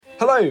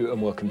Hello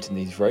and welcome to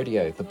News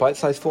Rodeo, the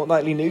bite-sized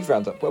fortnightly news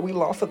roundup where we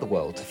laugh at the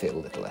world to feel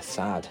a little less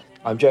sad.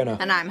 I'm Jonah.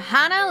 And I'm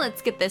Hannah.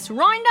 Let's get this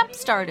roundup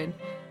started.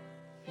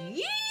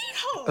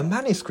 A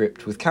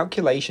manuscript with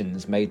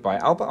calculations made by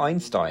Albert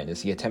Einstein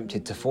as he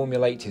attempted to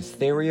formulate his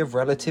theory of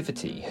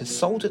relativity has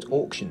sold at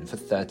auction for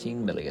 $13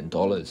 million.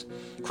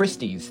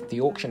 Christie's,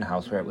 the auction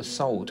house where it was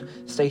sold,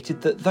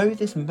 stated that though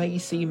this may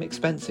seem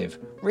expensive,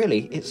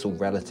 really it's all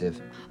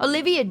relative.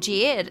 Olivia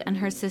Jade and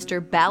her sister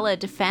Bella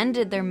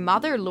defended their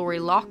mother Lori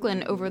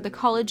Loughlin over the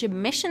college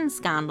admissions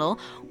scandal,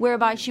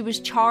 whereby she was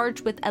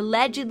charged with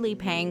allegedly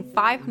paying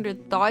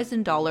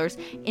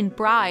 $500,000 in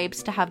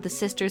bribes to have the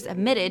sisters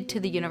admitted to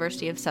the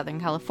University of Southern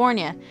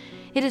California.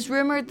 It is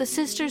rumoured the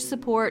sisters'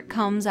 support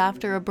comes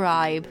after a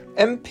bribe.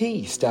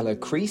 MP Stella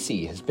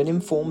Creasy has been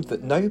informed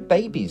that no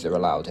babies are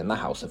allowed in the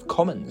House of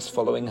Commons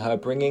following her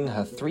bringing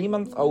her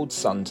 3-month-old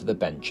son to the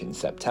bench in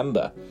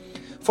September.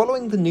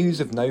 Following the news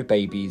of no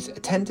babies,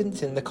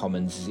 attendance in the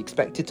Commons is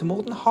expected to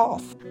more than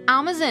half.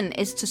 Amazon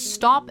is to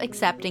stop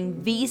accepting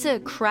Visa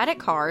credit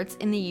cards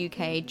in the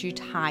UK due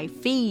to high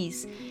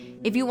fees.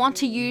 If you want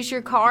to use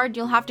your card,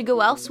 you'll have to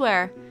go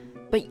elsewhere.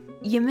 But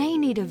you may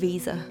need a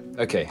visa.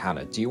 Okay,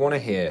 Hannah, do you want to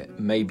hear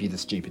maybe the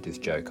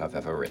stupidest joke I've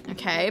ever written?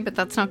 Okay, but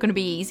that's not going to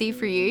be easy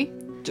for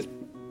you. Just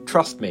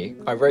trust me,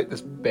 I wrote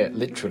this bit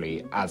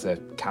literally as a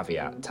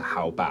caveat to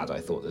how bad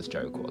I thought this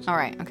joke was.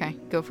 Alright, okay,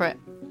 go for it.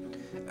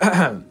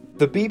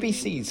 The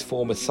BBC's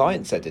former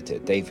science editor,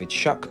 David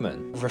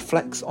Shuckman,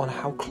 reflects on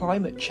how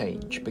climate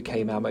change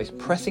became our most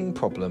pressing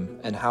problem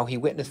and how he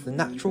witnessed the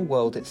natural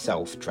world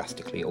itself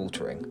drastically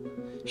altering.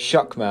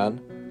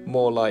 Shuckman,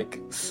 more like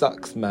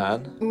sucks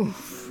man.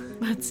 Oof,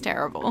 that's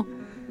terrible.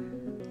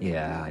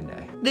 Yeah, I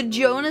know. The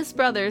Jonas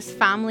Brothers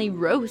family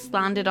roast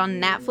landed on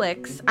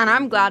Netflix, and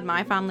I'm glad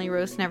my family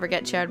roast never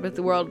gets shared with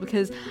the world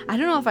because I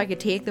don't know if I could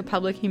take the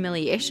public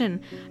humiliation.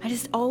 I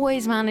just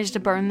always manage to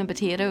burn the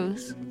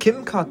potatoes.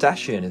 Kim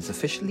Kardashian is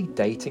officially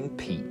dating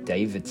Pete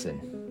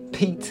Davidson.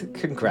 Pete,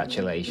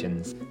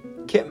 congratulations.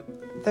 Kim,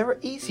 there are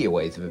easier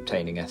ways of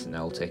obtaining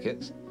SNL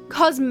tickets.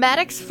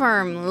 Cosmetics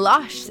firm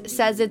Lush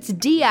says it's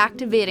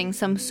deactivating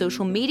some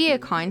social media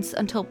accounts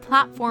until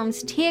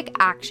platforms take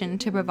action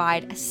to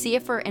provide a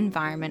safer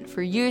environment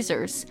for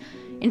users.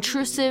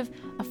 Intrusive,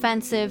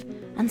 offensive,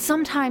 and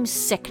sometimes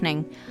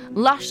sickening,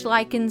 Lush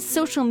likens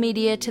social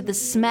media to the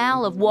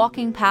smell of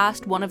walking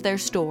past one of their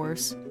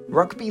stores.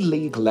 Rugby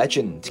league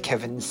legend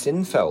Kevin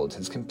Sinfeld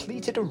has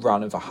completed a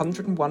run of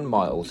 101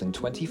 miles in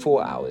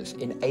 24 hours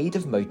in aid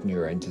of motor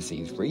neurone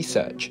disease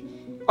research.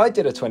 I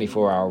did a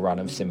 24-hour run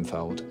of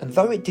Sinfeld, and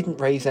though it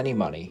didn't raise any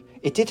money,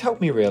 it did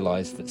help me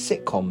realise that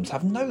sitcoms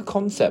have no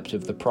concept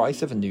of the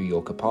price of a New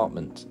York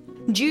apartment.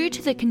 Due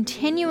to the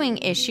continuing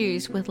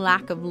issues with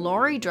lack of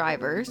lorry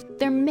drivers,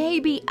 there may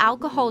be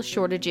alcohol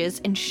shortages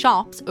in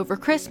shops over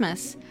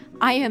Christmas.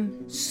 I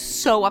am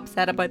so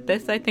upset about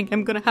this, I think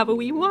I'm going to have a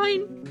wee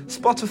wine.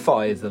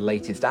 Spotify is the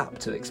latest app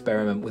to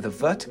experiment with a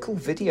vertical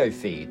video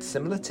feed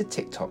similar to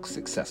TikTok's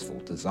successful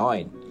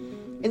design.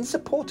 In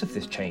support of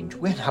this change,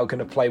 we're now going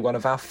to play one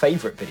of our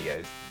favourite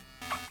videos.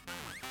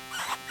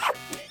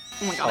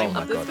 Oh my god, I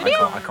love this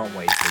video. I can't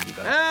wait for you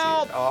guys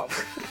to see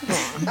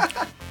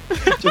it.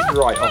 Oh. Just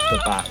right off the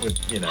bat with,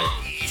 you know.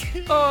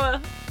 Oh,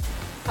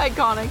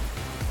 iconic.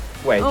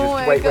 Wait,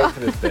 just wait for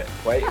this bit.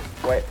 Wait.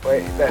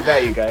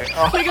 There you go.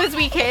 Oh. Look at this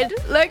wee kid.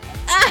 Look.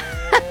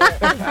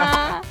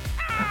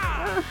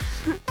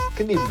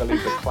 Couldn't even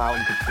believe the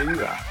clown could do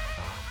that.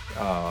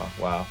 Oh,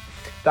 wow.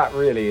 That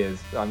really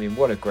is, I mean,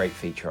 what a great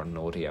feature on an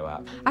audio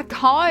app. A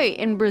cow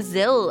in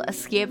Brazil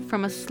escaped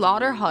from a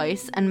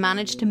slaughterhouse and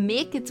managed to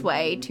make its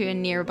way to a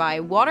nearby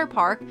water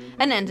park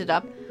and ended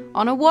up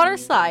on a water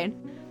slide.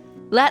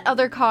 Let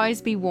other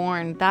cows be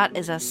warned, that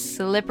is a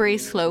slippery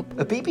slope.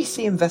 A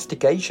BBC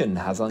investigation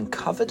has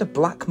uncovered a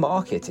black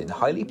market in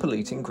highly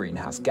polluting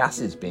greenhouse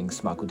gases being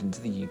smuggled into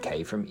the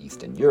UK from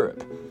Eastern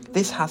Europe.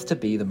 This has to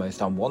be the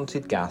most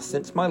unwanted gas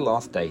since my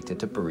last date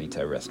at a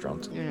burrito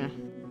restaurant. Yeah.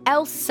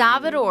 El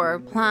Salvador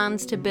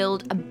plans to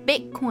build a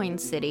Bitcoin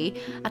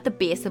city at the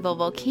base of a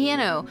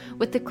volcano,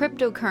 with the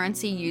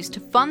cryptocurrency used to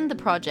fund the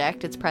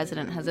project its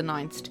president has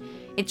announced.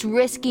 It's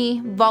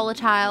risky,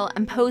 volatile,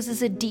 and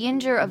poses a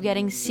danger of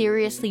getting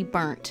seriously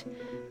burnt.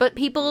 But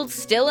people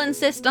still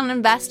insist on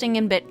investing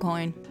in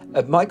Bitcoin.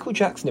 A Michael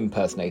Jackson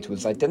impersonator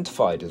was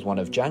identified as one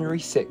of January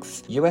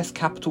 6th US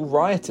Capitol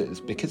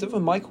rioters because of a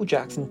Michael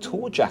Jackson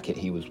tour jacket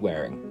he was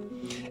wearing.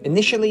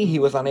 Initially, he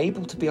was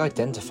unable to be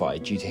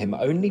identified due to him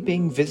only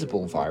being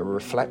visible via a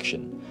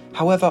reflection.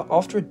 However,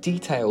 after a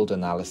detailed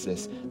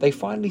analysis, they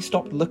finally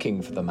stopped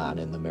looking for the man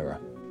in the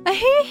mirror.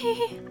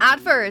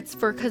 Adverts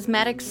for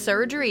cosmetic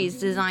surgeries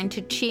designed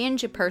to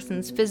change a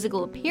person's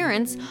physical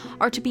appearance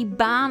are to be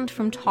banned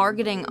from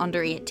targeting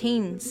under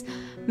 18s.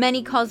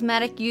 Many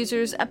cosmetic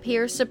users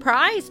appear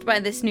surprised by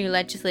this new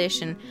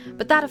legislation,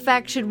 but that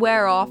effect should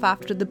wear off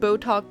after the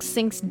Botox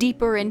sinks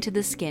deeper into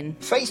the skin.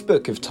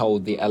 Facebook have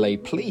told the LA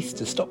police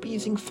to stop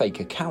using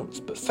fake accounts,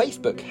 but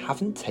Facebook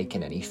haven't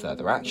taken any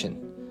further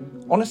action.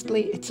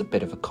 Honestly, it's a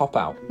bit of a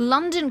cop-out.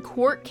 London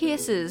court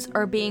cases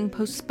are being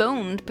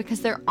postponed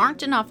because there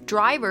aren't enough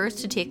drivers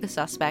to take the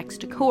suspects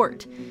to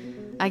court.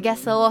 I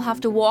guess they'll all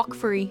have to walk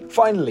free.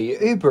 Finally,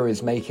 Uber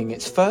is making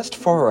its first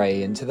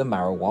foray into the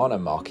marijuana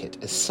market,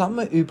 as some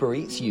Uber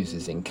Eats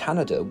users in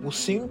Canada will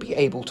soon be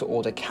able to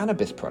order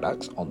cannabis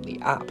products on the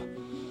app.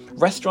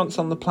 Restaurants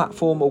on the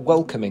platform are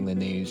welcoming the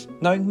news,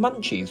 knowing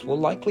Munchies will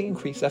likely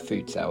increase their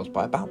food sales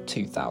by about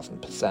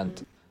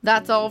 2,000%.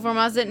 That's all from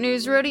us at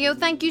News Rodeo.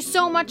 Thank you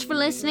so much for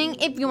listening.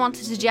 If you want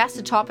to suggest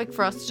a topic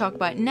for us to talk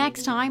about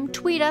next time,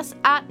 tweet us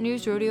at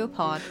News Rodeo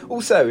Pod.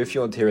 Also, if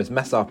you want to hear us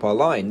mess up our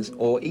lines,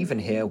 or even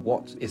hear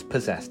what is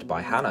possessed by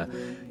Hannah,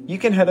 you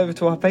can head over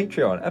to our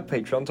Patreon at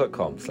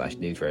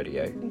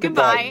patreon.com/newsrodeo.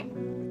 Goodbye.